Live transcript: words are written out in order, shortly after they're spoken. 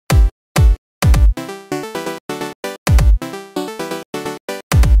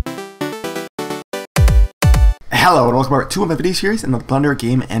Hello and welcome back to my video series in the Blender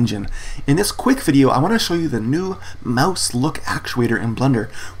game engine. In this quick video I want to show you the new mouse look actuator in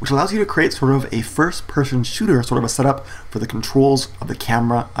Blender, which allows you to create sort of a first person shooter, sort of a setup for the controls of the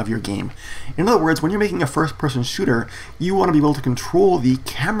camera of your game. In other words, when you're making a first person shooter, you want to be able to control the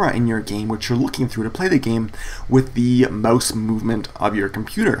camera in your game, which you're looking through to play the game, with the mouse movement of your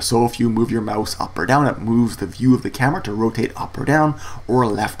computer. So if you move your mouse up or down, it moves the view of the camera to rotate up or down, or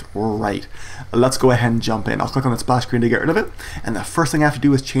left or right. Let's go ahead and jump in. I'll click on the splash screen to get rid of it, and the first thing I have to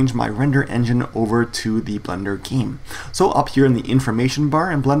do is change my render engine over to the Blender game. So up here in the information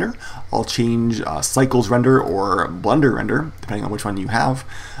bar in Blender, I'll change Cycles Render or Blender Render, depending on which one you have,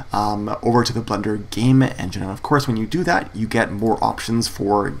 over to the Blender game engine. And of course, when you do that, you get more options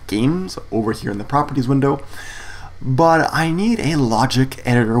for games over here in the properties window. But I need a logic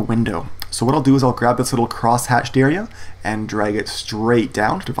editor window. So what I'll do is I'll grab this little cross-hatched area and drag it straight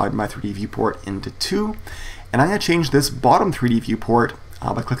down to divide my 3D viewport into two. And I'm going to change this bottom 3D viewport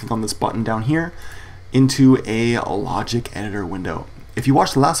by clicking on this button down here into a logic editor window. If you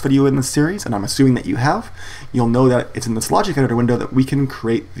watched the last video in this series, and I'm assuming that you have, you'll know that it's in this logic editor window that we can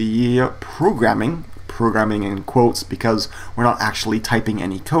create the programming in quotes because we're not actually typing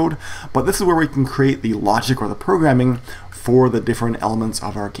any code, but this is where we can create the logic or the programming for the different elements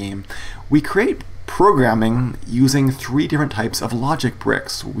of our game. We create programming using three different types of logic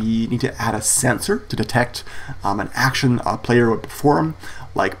bricks. We need to add a sensor to detect an action a player would perform,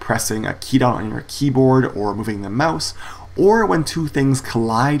 like pressing a key down on your keyboard or moving the mouse, or when two things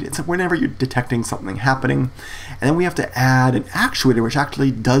collide. It's whenever you're detecting something happening. And then we have to add an actuator which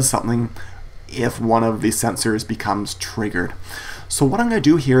actually does something if one of the sensors becomes triggered. So what I'm going to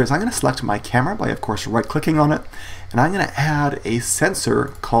do here is I'm going to select my camera by, of course, right-clicking on it, and I'm going to add a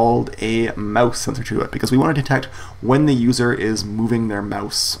sensor called a mouse sensor to it because we want to detect when the user is moving their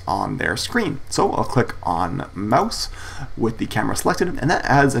mouse on their screen. So I'll click on mouse with the camera selected, and that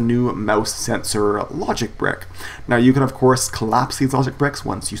adds a new mouse sensor logic brick. Now you can, of course, collapse these logic bricks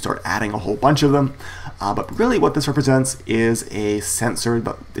once you start adding a whole bunch of them, but really what this represents is a sensor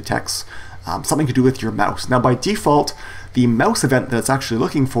that detects something to do with your mouse. Now by default, the mouse event that it's actually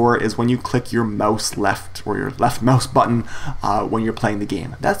looking for is when you click your mouse left or your left mouse button when you're playing the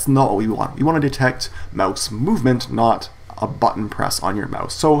game. That's not what we want. We want to detect mouse movement, not a button press on your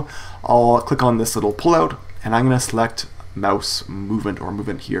mouse. So I'll click on this little pullout and I'm going to select mouse movement or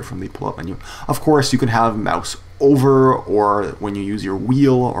movement here from the pullout menu. Of course, you can have mouse over or when you use your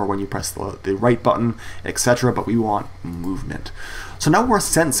wheel or when you press the right button, etc., but we want movement. So now we're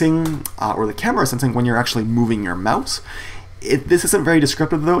sensing, or the camera is sensing when you're actually moving your mouse. This isn't very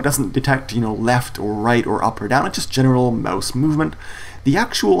descriptive though. It doesn't detect, left or right or up or down. It's just general mouse movement. The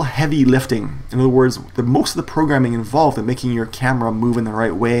actual heavy lifting, in other words, most of the programming involved in making your camera move in the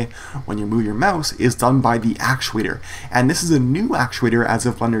right way when you move your mouse is done by the actuator. And this is a new actuator as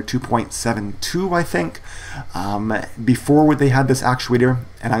of Blender 2.72, I think. Before they had this actuator,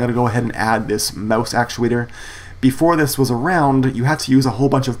 and I'm going to go ahead and add this mouse actuator. Before this was around, you had to use a whole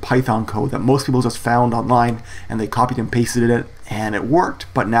bunch of Python code that most people just found online and they copied and pasted it and it worked,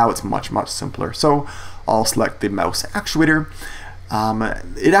 but now it's much simpler. So I'll select the mouse actuator.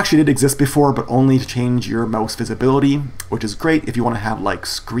 It actually did exist before, but only to change your mouse visibility, which is great if you want to have like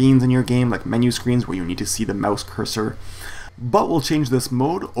screens in your game, like menu screens where you need to see the mouse cursor. But we'll change this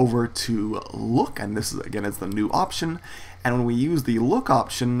mode over to look, and this is again is the new option. And when we use the look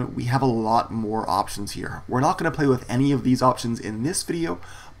option, we have a lot more options here. We're not going to play with any of these options in this video,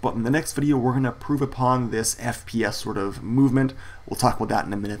 but in the next video we're going to prove upon this FPS sort of movement. We'll talk about that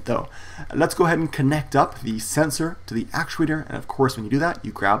in a minute though. Let's go ahead and connect up the sensor to the actuator, and of course when you do that,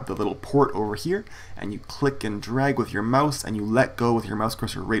 you grab the little port over here and you click and drag with your mouse and you let go with your mouse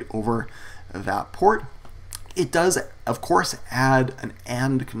cursor right over that port. It does, of course, add an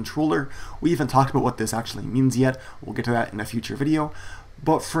AND controller. We haven't talked about what this actually means yet. We'll get to that in a future video.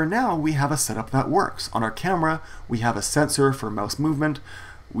 But for now, we have a setup that works. On our camera, we have a sensor for mouse movement.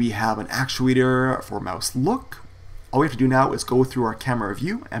 We have an actuator for mouse look. All we have to do now is go through our camera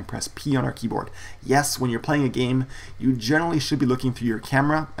view and press P on our keyboard. Yes, when you're playing a game, you generally should be looking through your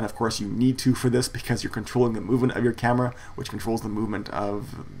camera, and of course you need to for this because you're controlling the movement of your camera, which controls the movement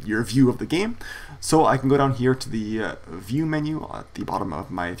of your view of the game. So I can go down here to the view menu at the bottom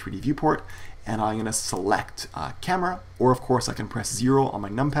of my 3D viewport, and I'm going to select camera, or of course I can press 0 on my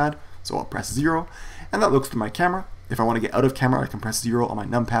numpad, so I'll press 0, and that looks through my camera. If I want to get out of camera, I can press 0 on my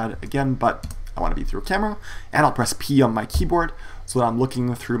numpad again, but I want to be through camera, and I'll press P on my keyboard so that I'm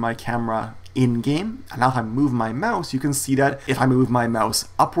looking through my camera in-game. And now if I move my mouse, you can see that if I move my mouse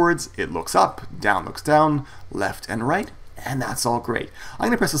upwards, it looks up, down looks down, left and right, And that's all great. I'm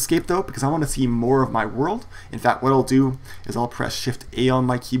going to press escape though because I want to see more of my world. In fact, what I'll do is I'll press Shift A on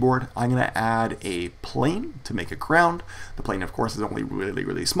my keyboard. I'm going to add a plane to make a ground. The plane, of course, is only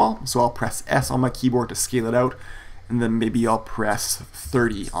really small, so I'll press S on my keyboard to scale it out, and then maybe I'll press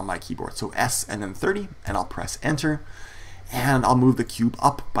 30 on my keyboard. So S and then 30, and I'll press Enter. And I'll move the cube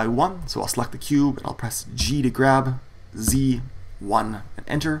up by 1, so I'll select the cube and I'll press G to grab, Z, 1, and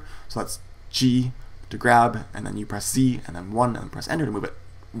Enter. So that's G to grab, and then you press Z, and then 1, and then press Enter to move it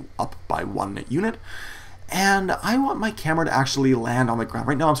up by 1 unit. And I want my camera to actually land on the ground.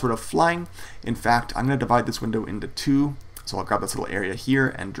 Right now I'm sort of flying. In fact, I'm going to divide this window into 2. So I'll grab this little area here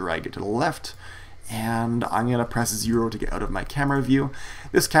and drag it to the left. And I'm going to press 0 to get out of my camera view.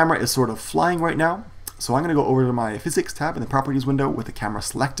 This camera is sort of flying right now. So I'm going to go over to my physics tab in the properties window with the camera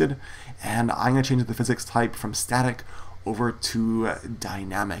selected, and I'm going to change the physics type from static over to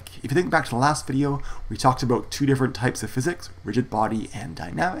dynamic. If you think back to the last video, we talked about 2 different types of physics, rigid body and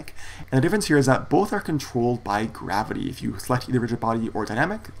dynamic. And the difference here is that both are controlled by gravity. If you select either rigid body or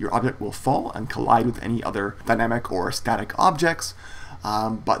dynamic, your object will fall and collide with any other dynamic or static objects.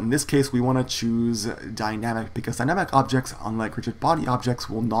 But in this case, we want to choose dynamic because dynamic objects, unlike rigid body objects,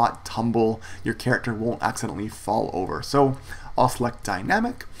 will not tumble. Your character won't accidentally fall over. So I'll select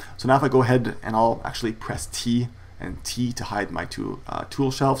dynamic. So now if I go ahead and I'll actually press T and T to hide my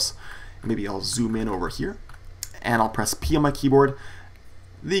tool shelves. Maybe I'll zoom in over here and I'll press P on my keyboard.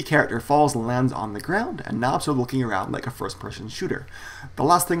 The character falls and lands on the ground, and now I'm sort of looking around like a first-person shooter. The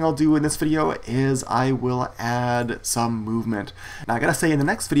last thing I'll do in this video is I will add some movement. Now I gotta say, in the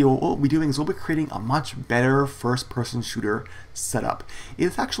next video, what we'll be doing is we'll be creating a much better first-person shooter setup.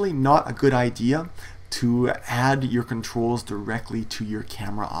 It's actually not a good idea to add your controls directly to your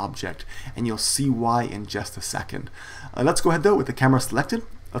camera object, and you'll see why in just a second. Let's go ahead though with the camera selected.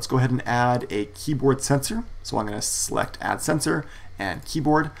 Let's go ahead and add a keyboard sensor. So I'm going to select Add Sensor and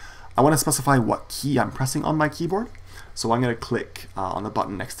Keyboard. I want to specify what key I'm pressing on my keyboard. So I'm going to click on the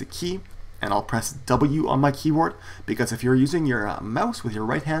button next to Key, and I'll press W on my keyboard, because if you're using your mouse with your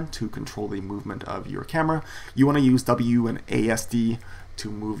right hand to control the movement of your camera, you want to use W and ASD to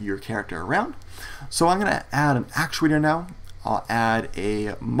move your character around. So I'm going to add an actuator now. I'll add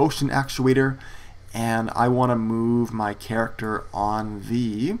a motion actuator, and I want to move my character on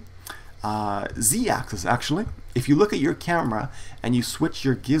the Z-axis actually. If you look at your camera and you switch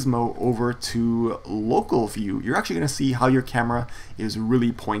your gizmo over to local view, you're actually going to see how your camera is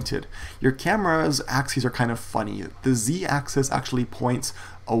really pointed. Your camera's axes are kind of funny. The Z-axis actually points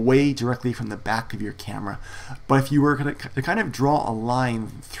away directly from the back of your camera. But if you were going to kind of draw a line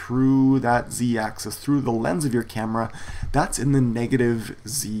through that Z-axis, through the lens of your camera, that's in the negative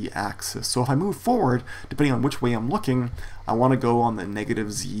Z-axis. So if I move forward, depending on which way I'm looking, I want to go on the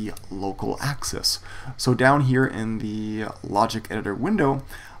negative Z local axis. So down here in the logic editor window,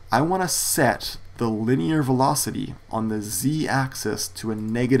 I want to set the linear velocity on the Z-axis to a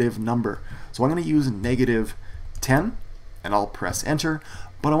negative number. So I'm going to use negative 10, and I'll press enter.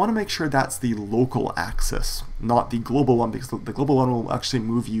 But I want to make sure that's the local axis, not the global one, because the global one will actually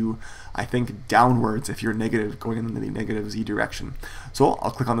move you, I think, downwards if you're negative, going in the negative Z direction. So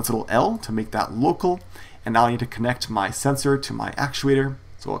I'll click on this little L to make that local, and now I need to connect my sensor to my actuator.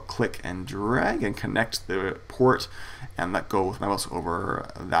 So I'll click and drag and connect the port, and let go with my mouse over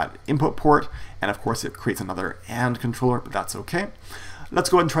that input port, and of course it creates another AND controller, but that's okay. Let's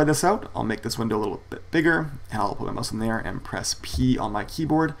go ahead and try this out. I'll make this window a little bit bigger, and I'll put my mouse in there and press P on my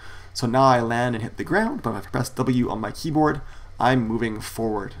keyboard. So now I land and hit the ground, but if I press W on my keyboard, I'm moving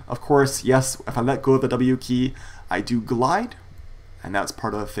forward. Of course, yes, if I let go of the W key, I do glide, and that's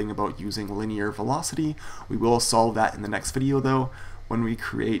part of the thing about using linear velocity. We will solve that in the next video though, when we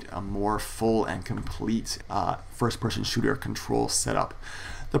create a more full and complete first-person shooter control setup.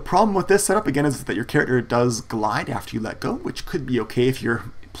 The problem with this setup, again, is that your character does glide after you let go, which could be okay if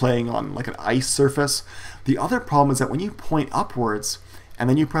you're playing on like an ice surface. The other problem is that when you point upwards and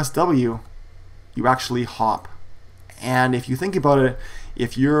then you press W, you actually hop. And if you think about it,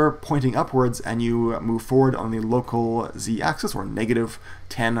 if you're pointing upwards and you move forward on the local Z-axis, or negative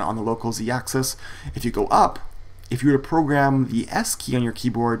 10 on the local Z-axis, if you go up, if you were to program the S key on your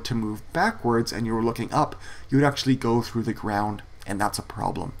keyboard to move backwards and you were looking up, you would actually go through the ground, and that's a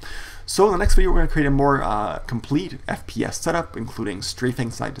problem. So in the next video, we're going to create a more complete FPS setup, including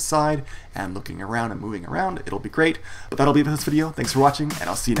strafing side to side and looking around and moving around. It'll be great. But that'll be it for this video. Thanks for watching, and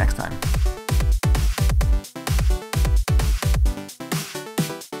I'll see you next time.